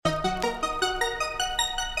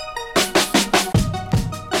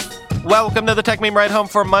Welcome to the Tech Meme Ride Home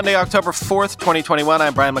for Monday, October 4th, 2021.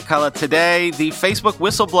 I'm Brian McCullough. Today, the Facebook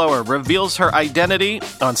whistleblower reveals her identity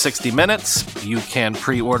on 60 Minutes. You can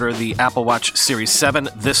pre-order the Apple Watch Series 7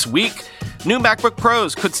 this week. New MacBook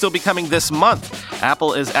Pros could still be coming this month.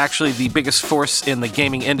 Apple is actually the biggest force in the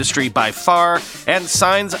gaming industry by far, and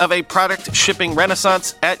signs of a product shipping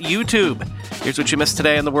renaissance at YouTube. Here's what you missed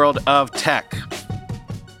today in the world of tech.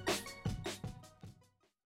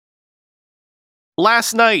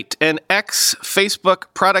 Last night, an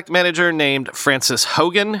ex-Facebook product manager named Frances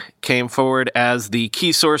Haugen came forward as the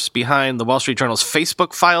key source behind the Wall Street Journal's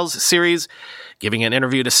Facebook Files series, giving an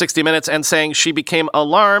interview to 60 Minutes and saying she became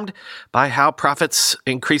alarmed by how profits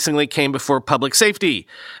increasingly came before public safety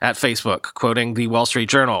at Facebook, quoting the Wall Street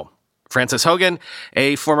Journal. Frances Haugen,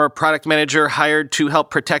 a former product manager hired to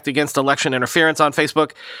help protect against election interference on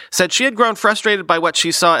Facebook, said she had grown frustrated by what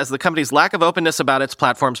she saw as the company's lack of openness about its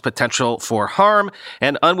platform's potential for harm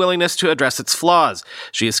and unwillingness to address its flaws.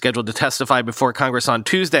 She is scheduled to testify before Congress on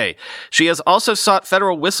Tuesday. She has also sought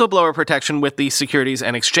federal whistleblower protection with the Securities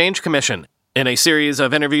and Exchange Commission. In a series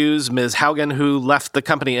of interviews, Ms. Haugen, who left the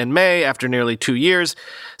company in May after nearly 2 years,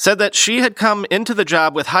 said that she had come into the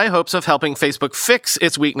job with high hopes of helping Facebook fix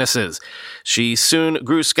its weaknesses. She soon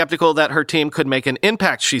grew skeptical that her team could make an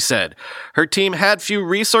impact, she said. Her team had few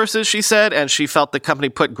resources, she said, and she felt the company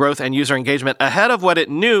put growth and user engagement ahead of what it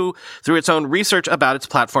knew through its own research about its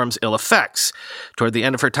platform's ill effects. Toward the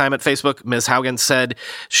end of her time at Facebook, Ms. Haugen said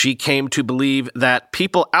she came to believe that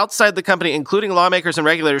people outside the company, including lawmakers and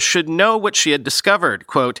regulators, should know what she had discovered.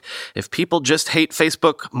 Quote, "If people just hate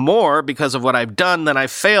Facebook more because of what I've done, then I've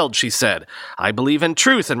failed," she said. "I believe in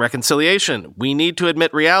truth and reconciliation. We need to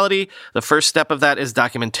admit reality. The first step of that is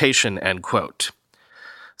documentation," end quote.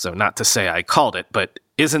 So not to say I called it, but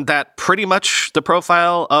isn't that pretty much the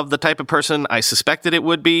profile of the type of person I suspected it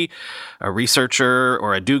would be? A researcher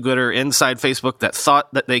or a do-gooder inside Facebook that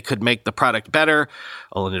thought that they could make the product better,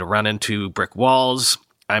 only to run into brick walls.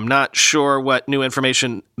 I'm not sure what new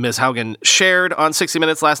information Ms. Haugen shared on 60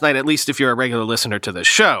 Minutes last night, at least if you're a regular listener to this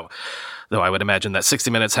show. Though I would imagine that 60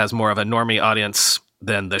 Minutes has more of a normie audience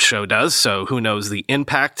than the show does, so who knows the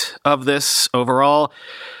impact of this overall.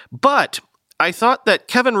 But I thought that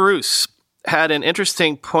Kevin Roose had an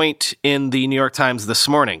interesting point in the New York Times this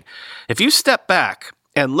morning. If you step back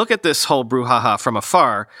and look at this whole brouhaha from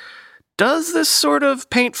afar, does this sort of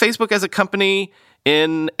paint Facebook as a company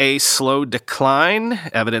in a slow decline,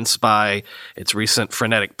 evidenced by its recent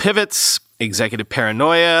frenetic pivots, executive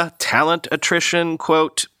paranoia, talent attrition,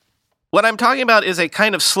 quote? What I'm talking about is a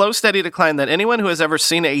kind of slow, steady decline that anyone who has ever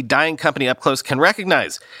seen a dying company up close can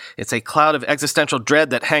recognize. It's a cloud of existential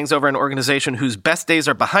dread that hangs over an organization whose best days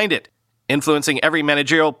are behind it, influencing every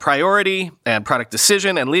managerial priority and product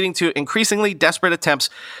decision and leading to increasingly desperate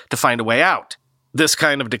attempts to find a way out. This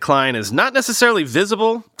kind of decline is not necessarily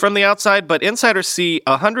visible from the outside, but insiders see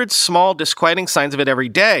 100 small, disquieting signs of it every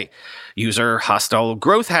day. User hostile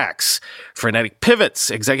growth hacks, frenetic pivots,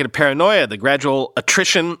 executive paranoia, the gradual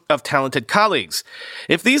attrition of talented colleagues.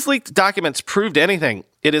 If these leaked documents proved anything,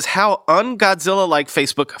 it is how un-Godzilla-like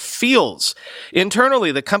Facebook feels.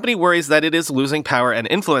 Internally, the company worries that it is losing power and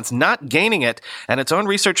influence, not gaining it, and its own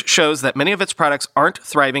research shows that many of its products aren't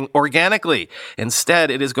thriving organically.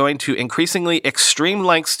 Instead, it is going to increasingly extreme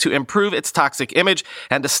lengths to improve its toxic image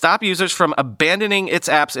and to stop users from abandoning its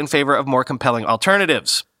apps in favor of more compelling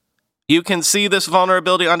alternatives. You can see this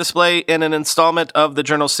vulnerability on display in an installment of the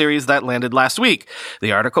Journal series that landed last week.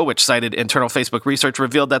 The article, which cited internal Facebook research,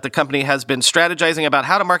 revealed that the company has been strategizing about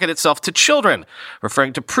how to market itself to children,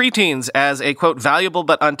 referring to preteens as a, quote, valuable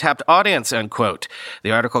but untapped audience, end quote.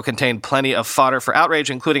 The article contained plenty of fodder for outrage,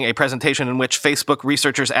 including a presentation in which Facebook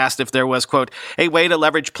researchers asked if there was, quote, a way to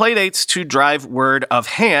leverage playdates to drive word of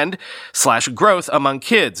hand / growth among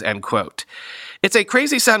kids, end quote. It's a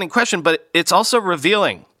crazy sounding question, but it's also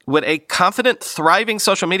revealing. Would a confident, thriving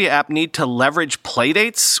social media app need to leverage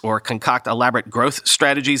playdates or concoct elaborate growth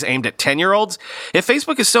strategies aimed at 10-year-olds? If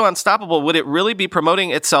Facebook is so unstoppable, would it really be promoting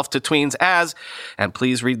itself to tweens as, and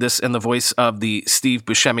please read this in the voice of the Steve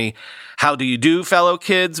Buscemi, "How do you do, fellow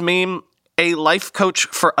kids" meme, a life coach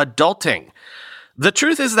for adulting? The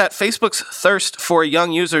truth is that Facebook's thirst for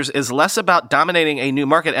young users is less about dominating a new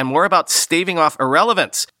market and more about staving off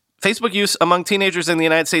irrelevance. Facebook use among teenagers in the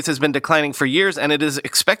United States has been declining for years, and it is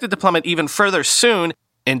expected to plummet even further soon.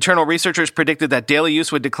 Internal researchers predicted that daily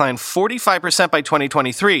use would decline 45% by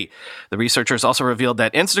 2023. The researchers also revealed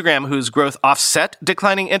that Instagram, whose growth offset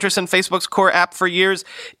declining interest in Facebook's core app for years,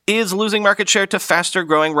 is losing market share to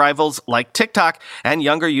faster-growing rivals like TikTok, and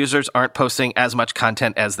younger users aren't posting as much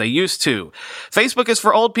content as they used to. Facebook is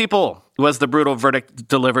for old people, was the brutal verdict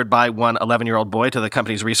delivered by one 11-year-old boy to the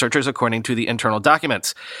company's researchers, according to the internal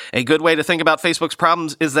documents. A good way to think about Facebook's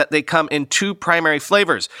problems is that they come in two primary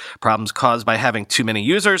flavors: problems caused by having too many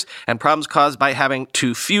users and problems caused by having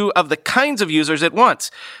too few of the kinds of users it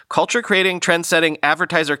wants. Culture-creating, trend-setting,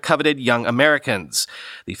 advertiser-coveted young Americans.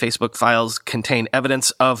 The Facebook files contain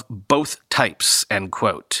evidence of both types, end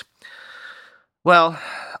quote. Well,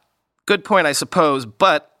 good point, I suppose,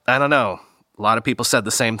 but I don't know. A lot of people said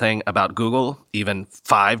the same thing about Google even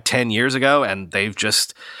 5-10 years ago, and they've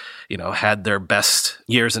just, had their best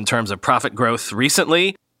years in terms of profit growth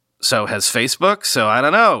recently. So has Facebook, so I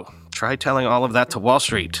don't know. Try telling all of that to Wall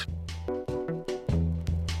Street.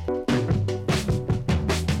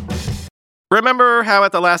 Remember how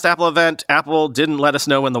at the last Apple event, Apple didn't let us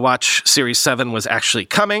know when the Watch Series 7 was actually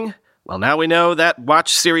coming? Well, now we know that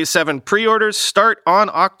Watch Series 7 pre-orders start on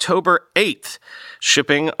October 8th,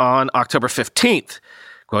 shipping on October 15th.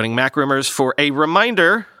 Quoting MacRumors for a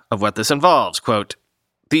reminder of what this involves, quote,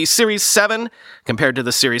 "The Series 7, compared to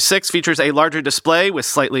the Series 6, features a larger display with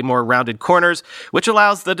slightly more rounded corners, which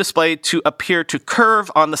allows the display to appear to curve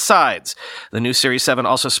on the sides. The new Series 7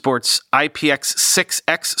 also sports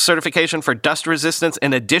IPX6X certification for dust resistance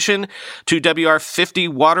in addition to WR50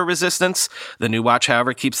 water resistance. The new watch,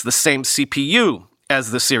 however, keeps the same CPU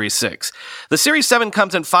as the Series 6. The Series 7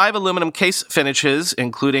 comes in 5 aluminum case finishes,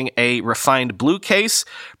 including a refined blue case,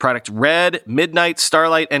 product red, midnight,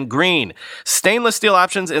 starlight, and green. Stainless steel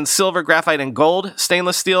options in silver, graphite, and gold.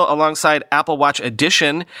 Stainless steel alongside Apple Watch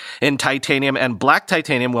Edition in titanium and black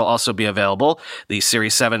titanium will also be available. The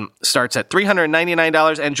Series 7 starts at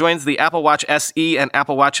 $399 and joins the Apple Watch SE and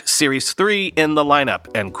Apple Watch Series 3 in the lineup,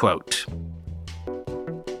 end quote.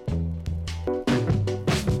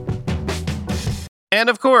 And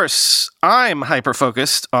of course, I'm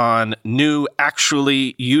hyper-focused on new,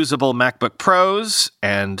 actually usable MacBook Pros,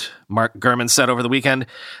 and Mark Gurman said over the weekend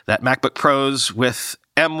that MacBook Pros with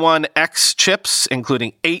M1X chips,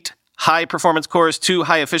 including 8 high-performance cores, 2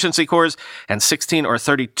 high-efficiency cores, and 16 or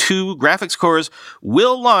 32 graphics cores,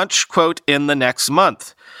 will launch, quote, in the next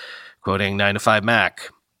month, quoting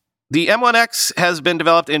 9to5Mac. The M1X has been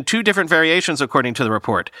developed in 2 different variations, according to the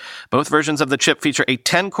report. Both versions of the chip feature a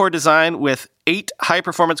 10-core design with 8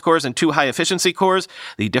 high-performance cores and 2 high-efficiency cores.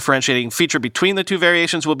 The differentiating feature between the 2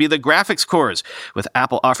 variations will be the graphics cores, with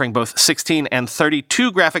Apple offering both 16 and 32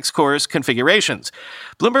 graphics cores configurations.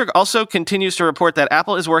 Bloomberg also continues to report that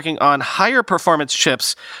Apple is working on higher-performance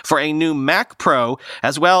chips for a new Mac Pro,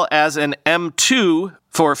 as well as an M2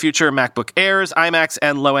 for future MacBook Airs, iMacs,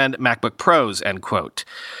 and low-end MacBook Pros, end quote.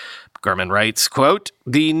 Gurman writes, quote,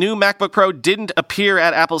 "The new MacBook Pro didn't appear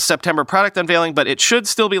at Apple's September product unveiling, but it should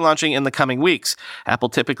still be launching in the coming weeks. Apple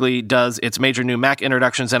typically does its major new Mac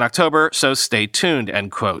introductions in October, so stay tuned,"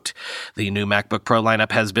 end quote. The new MacBook Pro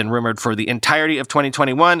lineup has been rumored for the entirety of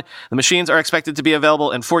 2021. The machines are expected to be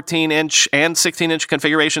available in 14-inch and 16-inch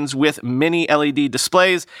configurations with mini LED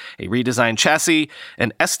displays, a redesigned chassis,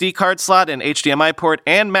 an SD card slot, an HDMI port,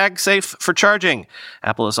 and MagSafe for charging.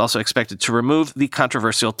 Apple is also expected to remove the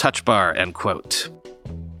controversial Touch Bar, end quote.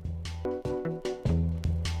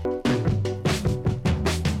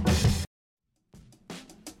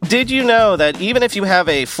 Did you know that even if you have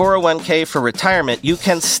a 401k for retirement, you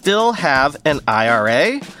can still have an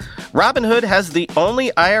IRA? Robinhood has the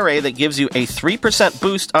only IRA that gives you a 3%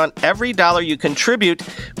 boost on every dollar you contribute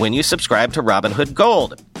when you subscribe to Robinhood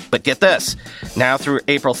Gold. But get this, now through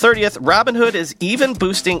April 30th, Robinhood is even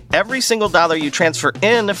boosting every single dollar you transfer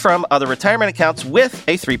in from other retirement accounts with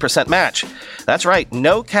a 3% match. That's right,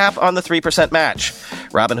 no cap on the 3% match.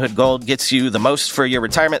 Robinhood Gold gets you the most for your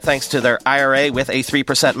retirement thanks to their IRA with a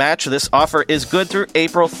 3% match. This offer is good through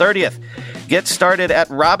April 30th. Get started at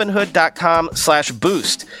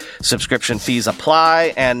Robinhood.com/boost. Subscription fees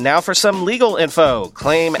apply. And now for some legal info.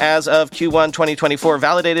 Claim as of Q1 2024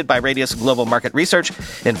 validated by Radius Global Market Research.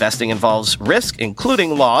 Investing involves risk,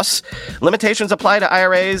 including loss. Limitations apply to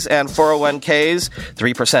IRAs and 401ks.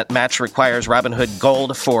 3% match requires Robinhood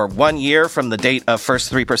Gold for 1 year from the date of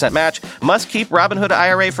first 3% match. Must keep Robinhood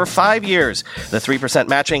IRA for 5 years. The 3%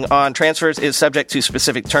 matching on transfers is subject to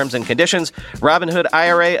specific terms and conditions. Robinhood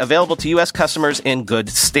IRA available to U.S. customers in good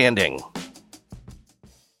standing.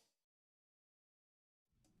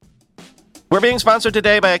 We're being sponsored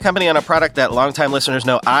today by a company on a product that longtime listeners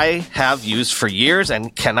know I have used for years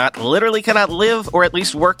and literally cannot live or at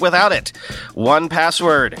least work without it.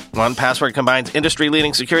 1Password. 1Password combines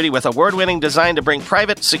industry-leading security with award-winning design to bring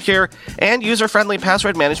private, secure, and user-friendly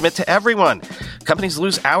password management to everyone. Companies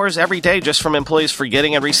lose hours every day just from employees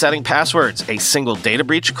forgetting and resetting passwords. A single data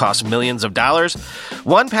breach costs millions of dollars.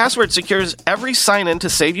 1Password secures every sign-in to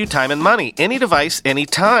save you time and money, any device,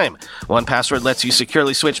 anytime. 1Password lets you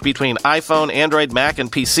securely switch between iPhone, Android, Mac,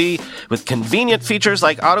 and PC with convenient features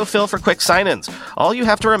like autofill for quick sign-ins. All you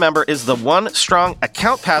have to remember is the one strong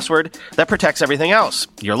account password that protects everything else.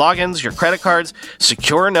 Your logins, your credit cards,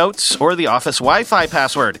 secure notes, or the office Wi-Fi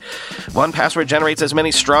password. 1Password generates as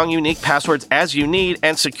many strong, unique passwords as you need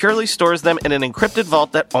and securely stores them in an encrypted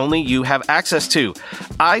vault that only you have access to.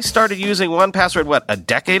 I started using 1Password, a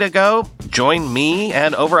decade ago? Join me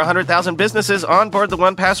and over 100,000 businesses on board the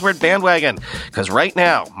 1Password bandwagon. Because right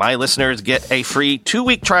now, my listeners get a free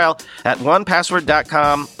 2-week trial at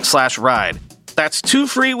 1password.com/ride. That's 2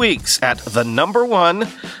 free weeks at the number 1,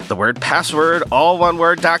 the word password, all one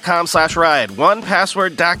word, .com/ride.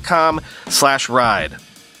 1password.com/ride.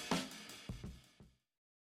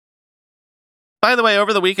 By the way,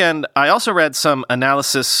 over the weekend, I also read some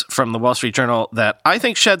analysis from the Wall Street Journal that I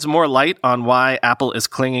think sheds more light on why Apple is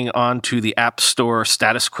clinging on to the App Store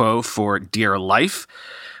status quo for dear life.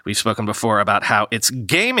 We've spoken before about how it's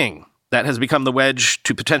gaming that has become the wedge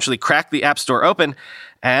to potentially crack the App Store open,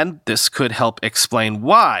 and this could help explain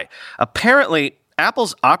why. Apparently,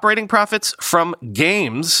 Apple's operating profits from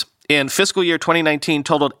games in fiscal year 2019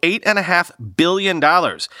 totaled $8.5 billion.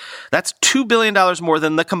 That's $2 billion more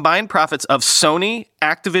than the combined profits of Sony,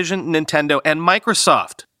 Activision, Nintendo, and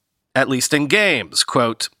Microsoft, at least in games.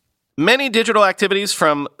 Quote, many digital activities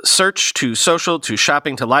from search to social to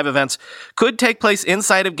shopping to live events could take place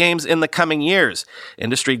inside of games in the coming years.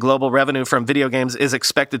 Industry global revenue from video games is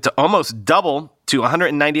expected to almost double to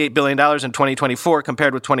 $198 billion in 2024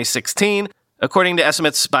 compared with 2016, according to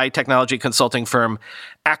estimates by technology consulting firm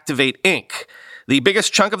Activate Inc. The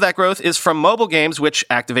biggest chunk of that growth is from mobile games, which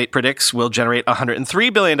Activate predicts will generate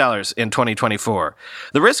 $103 billion in 2024.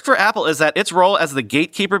 The risk for Apple is that its role as the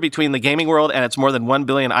gatekeeper between the gaming world and its more than 1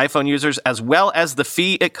 billion iPhone users, as well as the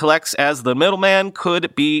fee it collects as the middleman,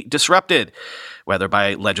 could be disrupted, whether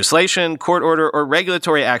by legislation, court order, or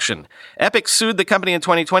regulatory action. Epic sued the company in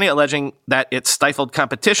 2020, alleging that it stifled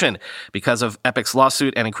competition. Because of Epic's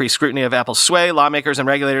lawsuit and increased scrutiny of Apple's sway, lawmakers and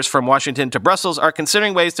regulators from Washington to Brussels are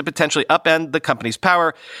considering ways to potentially upend the company's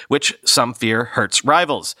power, which some fear hurts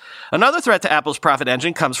rivals. Another threat to Apple's profit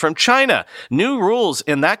engine comes from China. New rules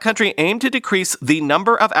in that country aim to decrease the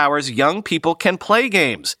number of hours young people can play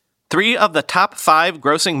games. 3 of the top 5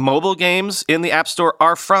 grossing mobile games in the App Store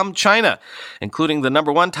are from China, including the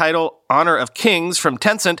number 1 title, Honor of Kings, from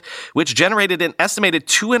Tencent, which generated an estimated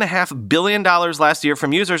 $2.5 billion last year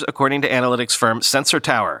from users, according to analytics firm Sensor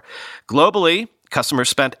Tower. Globally, customers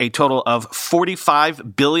spent a total of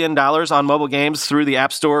 $45 billion on mobile games through the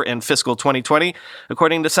App Store in fiscal 2020,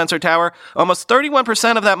 according to Sensor Tower. Almost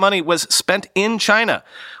 31% of that money was spent in China,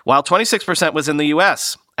 while 26% was in the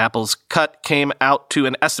U.S. Apple's cut came out to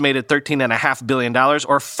an estimated $13.5 billion,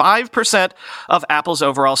 or 5% of Apple's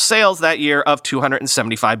overall sales that year of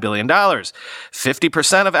 $275 billion.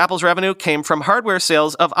 50% of Apple's revenue came from hardware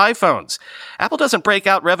sales of iPhones. Apple doesn't break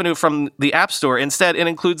out revenue from the App Store. Instead, it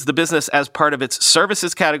includes the business as part of its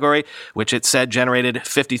services category, which it said generated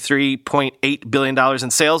 $53.8 billion in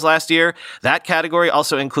sales last year. That category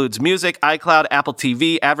also includes music, iCloud, Apple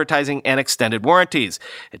TV, advertising, and extended warranties.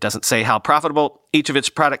 It doesn't say how profitable each of its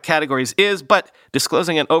product categories is, but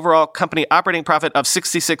disclosing an overall company operating profit of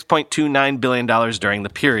 $66.29 billion during the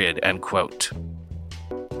period, end quote.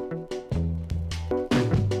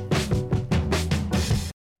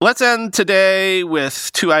 Let's end today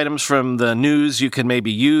with 2 items from the news you can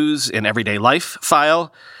maybe use in everyday life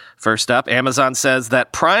file. First up, Amazon says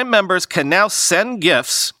that Prime members can now send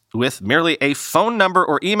gifts with merely a phone number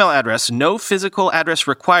or email address, no physical address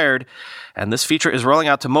required. And this feature is rolling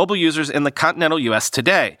out to mobile users in the continental U.S.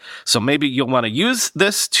 today. So maybe you'll want to use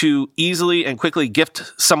this to easily and quickly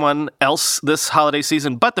gift someone else this holiday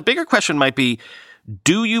season. But the bigger question might be,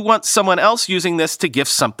 do you want someone else using this to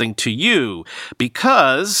gift something to you?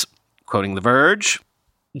 Because, quoting The Verge,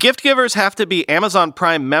 Gift givers have to be Amazon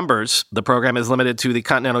Prime members. The program is limited to the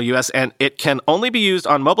continental U.S., and it can only be used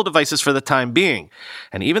on mobile devices for the time being.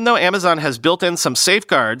 And even though Amazon has built in some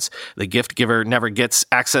safeguards, the gift giver never gets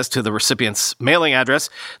access to the recipient's mailing address.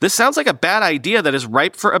 This sounds like a bad idea that is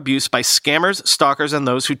ripe for abuse by scammers, stalkers, and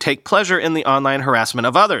those who take pleasure in the online harassment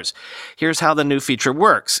of others. Here's how the new feature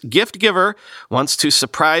works. Gift giver wants to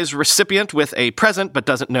surprise recipient with a present but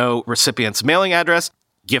doesn't know recipient's mailing address.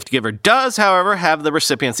 Gift giver does, however, have the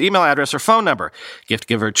recipient's email address or phone number. Gift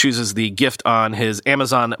giver chooses the gift on his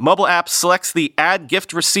Amazon mobile app, selects the Add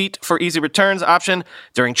Gift Receipt for Easy Returns option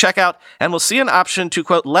during checkout, and will see an option to,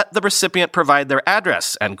 quote, let the recipient provide their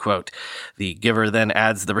address, end quote. The giver then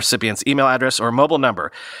adds the recipient's email address or mobile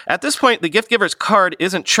number. At this point, the gift giver's card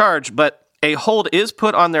isn't charged, but a hold is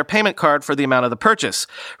put on their payment card for the amount of the purchase.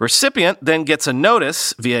 Recipient then gets a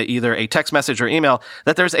notice via either a text message or email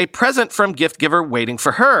that there's a present from gift giver waiting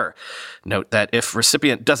for her. Note that if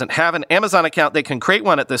recipient doesn't have an Amazon account, they can create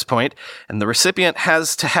one at this point, and the recipient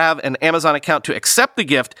has to have an Amazon account to accept the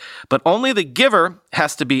gift, but only the giver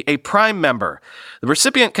has to be a Prime member. The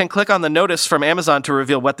recipient can click on the notice from Amazon to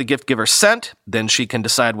reveal what the gift giver sent. Then she can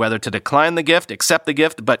decide whether to decline the gift, accept the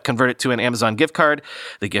gift, but convert it to an Amazon gift card.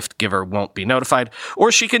 The gift giver won't be notified, or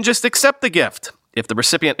she can just accept the gift. If the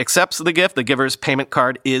recipient accepts the gift, the giver's payment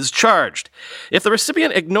card is charged. If the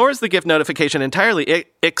recipient ignores the gift notification entirely,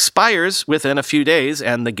 it expires within a few days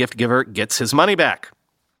and the gift giver gets his money back.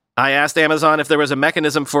 I asked Amazon if there was a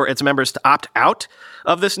mechanism for its members to opt out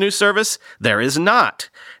of this new service. There is not.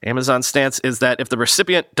 Amazon's stance is that if the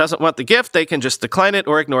recipient doesn't want the gift, they can just decline it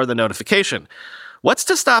or ignore the notification. What's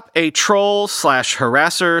to stop a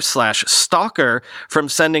troll/harasser/stalker from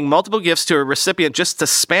sending multiple gifts to a recipient just to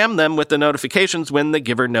spam them with the notifications when the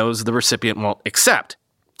giver knows the recipient won't accept?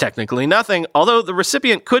 Technically nothing, although the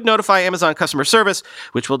recipient could notify Amazon customer service,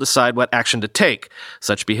 which will decide what action to take.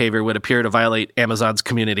 Such behavior would appear to violate Amazon's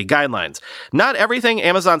community guidelines. Not everything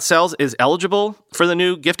Amazon sells is eligible for the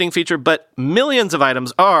new gifting feature, but millions of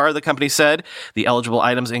items are, the company said. The eligible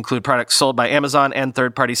items include products sold by Amazon and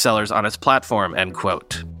third-party sellers on its platform, end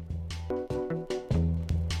quote.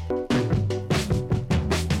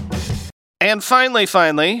 And finally,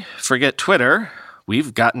 forget Twitter.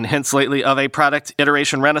 We've gotten hints lately of a product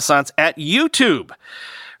iteration renaissance at YouTube.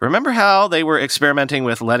 Remember how they were experimenting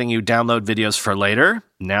with letting you download videos for later?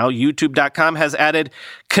 Now YouTube.com has added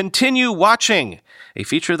Continue Watching, a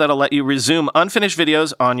feature that'll let you resume unfinished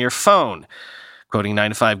videos on your phone. Quoting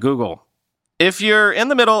 9to5 Google. If you're in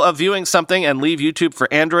the middle of viewing something and leave YouTube for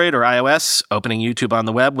Android or iOS, opening YouTube on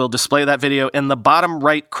the web will display that video in the bottom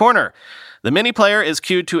right corner. The mini player is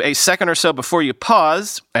queued to a second or so before you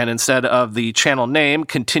pause, and instead of the channel name,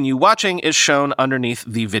 Continue Watching is shown underneath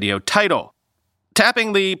the video title.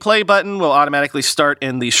 Tapping the play button will automatically start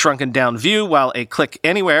in the shrunken down view, while a click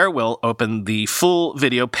anywhere will open the full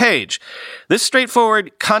video page. This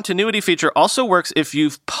straightforward continuity feature also works if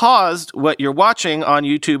you've paused what you're watching on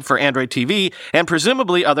YouTube for Android TV and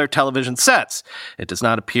presumably other television sets. It does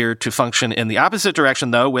not appear to function in the opposite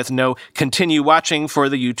direction, though, with no Continue Watching for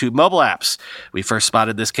the YouTube mobile apps. We first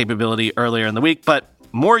spotted this capability earlier in the week, but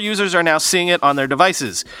more users are now seeing it on their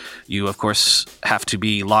devices. You, of course, have to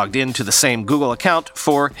be logged into the same Google account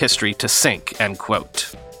for history to sync, end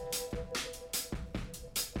quote.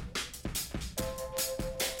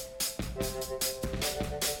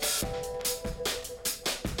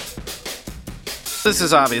 This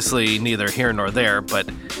is obviously neither here nor there,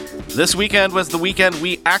 but this weekend was the weekend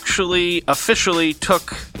we actually officially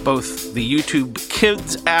took both the YouTube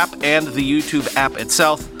Kids app and the YouTube app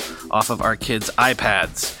itself off of our kids'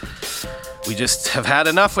 iPads. We just have had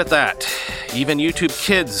enough with that. Even YouTube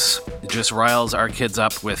Kids just riles our kids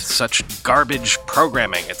up with such garbage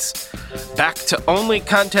programming. It's back to only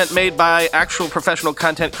content made by actual professional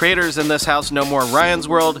content creators in this house. No more Ryan's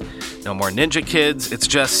World, no more Ninja Kids. It's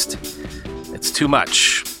too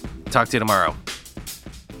much. Talk to you tomorrow.